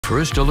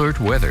First Alert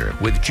Weather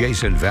with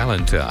Jason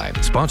Valentine,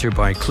 sponsored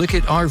by Click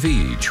It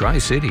RV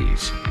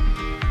Tri-Cities.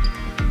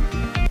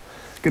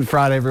 Good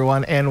Friday,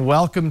 everyone, and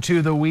welcome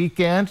to the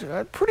weekend.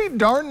 A pretty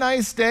darn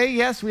nice day.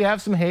 Yes, we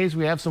have some haze,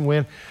 we have some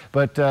wind,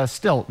 but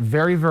still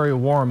very, very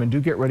warm, and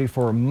do get ready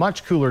for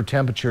much cooler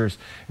temperatures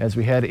as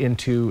we head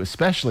into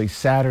especially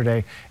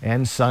Saturday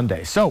and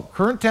Sunday. So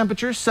current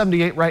temperatures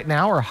 78 right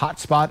now, our hot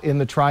spot in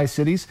the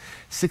Tri-Cities,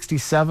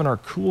 67 our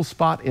cool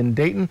spot in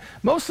Dayton,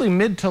 mostly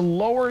mid to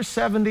lower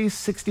 70s,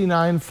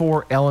 69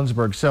 for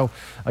Ellensburg. So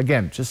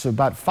again, just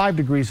about 5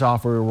 degrees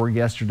off where we were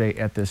yesterday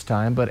at this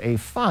time, but a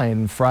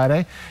fine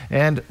Friday.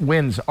 And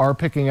winds are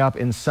picking up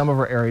in some of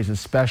our areas,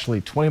 especially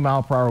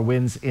 20-mile-per-hour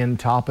winds in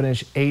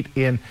Toppenish, 8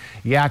 in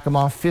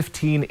Yakima,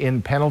 15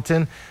 in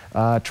Pendleton.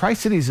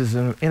 Tri-Cities is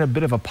in a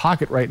bit of a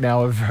pocket right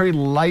now of very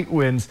light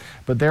winds,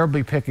 but they'll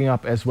be picking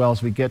up as well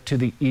as we get to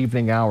the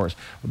evening hours.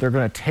 They're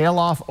going to tail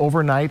off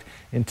overnight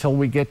until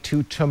we get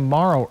to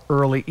tomorrow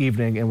early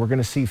evening, and we're going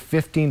to see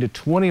 15 to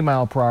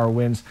 20-mile-per-hour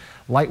winds.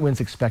 Light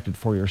winds expected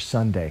for your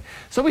Sunday.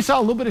 So we saw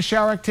a little bit of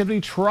shower activity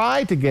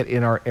try to get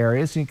in our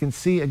areas. And you can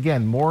see,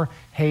 again, more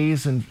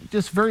haze and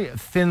just very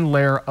thin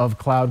layer of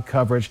cloud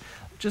coverage.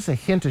 Just a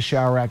hint of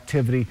shower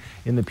activity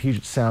in the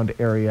Puget Sound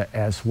area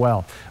as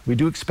well. We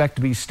do expect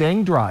to be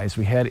staying dry as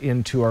we head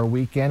into our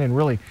weekend and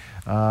really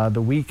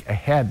the week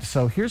ahead.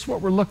 So here's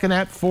what we're looking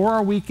at for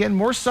our weekend.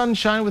 More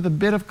sunshine with a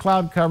bit of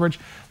cloud coverage.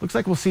 Looks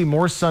like we'll see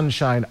more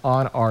sunshine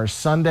on our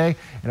Sunday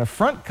and a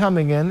front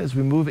coming in as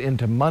we move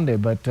into Monday,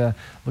 but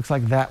looks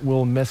like that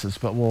will miss us,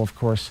 but we'll of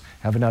course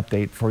have an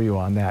update for you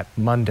on that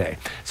Monday.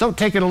 So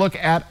taking a look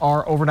at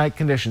our overnight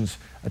conditions.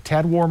 A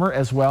tad warmer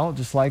as well,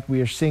 just like we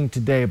are seeing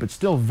today, but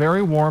still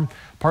very warm.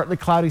 Partly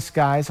cloudy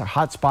skies, a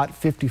hot spot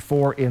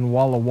 54 in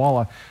Walla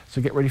Walla.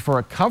 So get ready for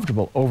a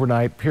comfortable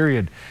overnight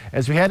period.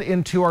 As we head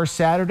into our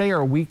Saturday,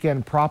 our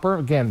weekend proper,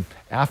 again,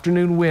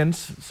 afternoon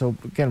winds. So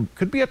again,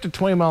 could be up to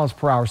 20 miles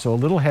per hour, so a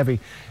little heavy.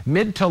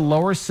 Mid to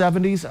lower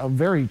 70s, a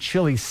very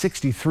chilly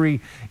 63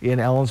 in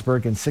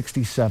Ellensburg and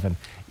 67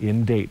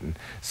 in Dayton.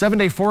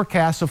 7-day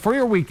forecast. So for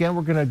your weekend,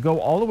 we're going to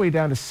go all the way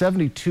down to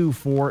 72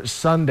 for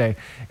Sunday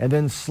and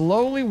then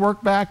slowly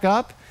work back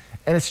up.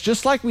 And it's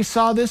just like we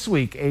saw this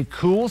week, a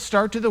cool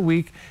start to the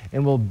week,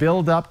 and we'll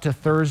build up to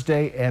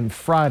Thursday and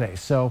Friday.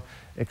 So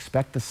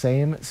expect the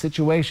same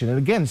situation. And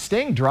again,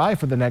 staying dry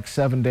for the next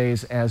 7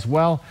 days as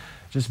well.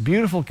 Just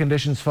beautiful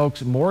conditions,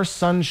 folks. More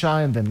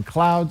sunshine than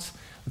clouds.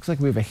 Looks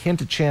like we have a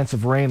hint of chance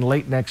of rain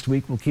late next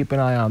week. We'll keep an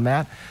eye on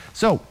that.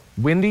 So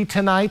windy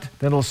tonight,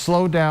 then it'll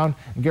slow down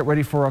and get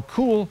ready for a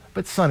cool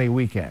but sunny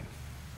weekend.